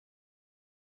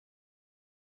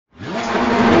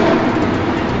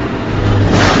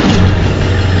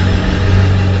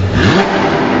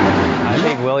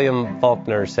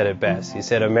Faulkner said it best. He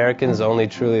said, Americans only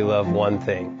truly love one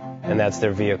thing, and that's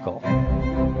their vehicle.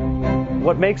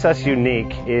 What makes us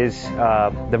unique is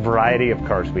the variety of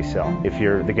cars we sell. If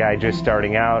you're the guy just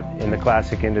starting out in the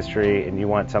classic industry and you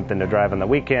want something to drive on the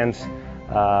weekends,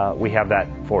 we have that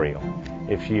for you.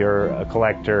 If you're a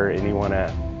collector and you want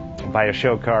to buy a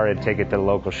show car and take it to the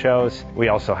local shows, we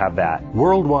also have that.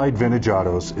 Worldwide Vintage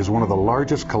Autos is one of the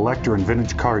largest collector and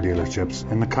vintage car dealerships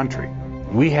in the country.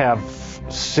 We have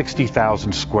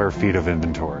 60,000 square feet of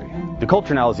inventory. The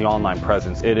culture now is the online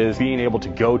presence. It is being able to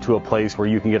go to a place where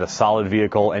you can get a solid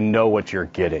vehicle and know what you're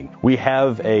getting. We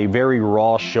have a very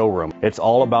raw showroom. It's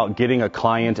all about getting a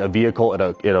client a vehicle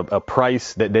at a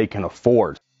price that they can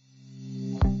afford.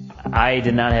 I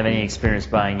did not have any experience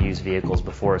buying used vehicles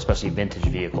before, especially vintage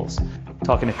vehicles.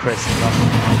 Talking to Chris.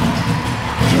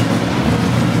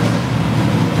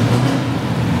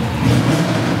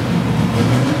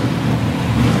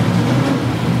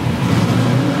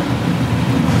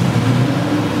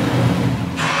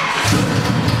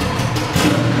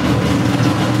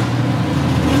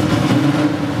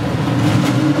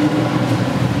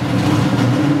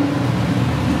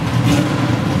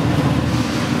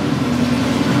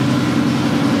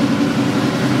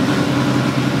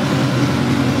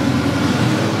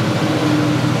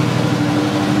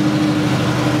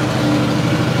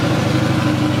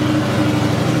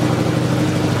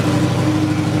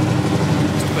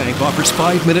 Offers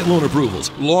 5-minute loan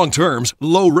approvals, long terms,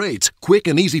 low rates, quick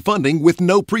and easy funding with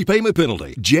no prepayment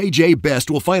penalty. JJ Best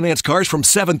will finance cars from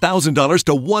 $7,000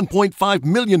 to $1.5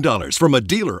 million from a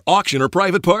dealer, auction, or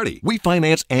private party. We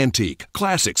finance antique,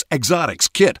 classics, exotics,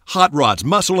 kit, hot rods,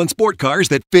 muscle, and sport cars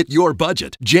that fit your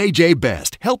budget. JJ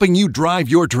Best, helping you drive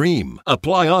your dream.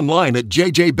 Apply online at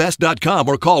jjbest.com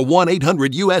or call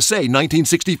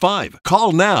 1-800-USA-1965.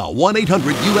 Call now,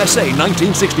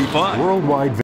 1-800-USA-1965. Worldwide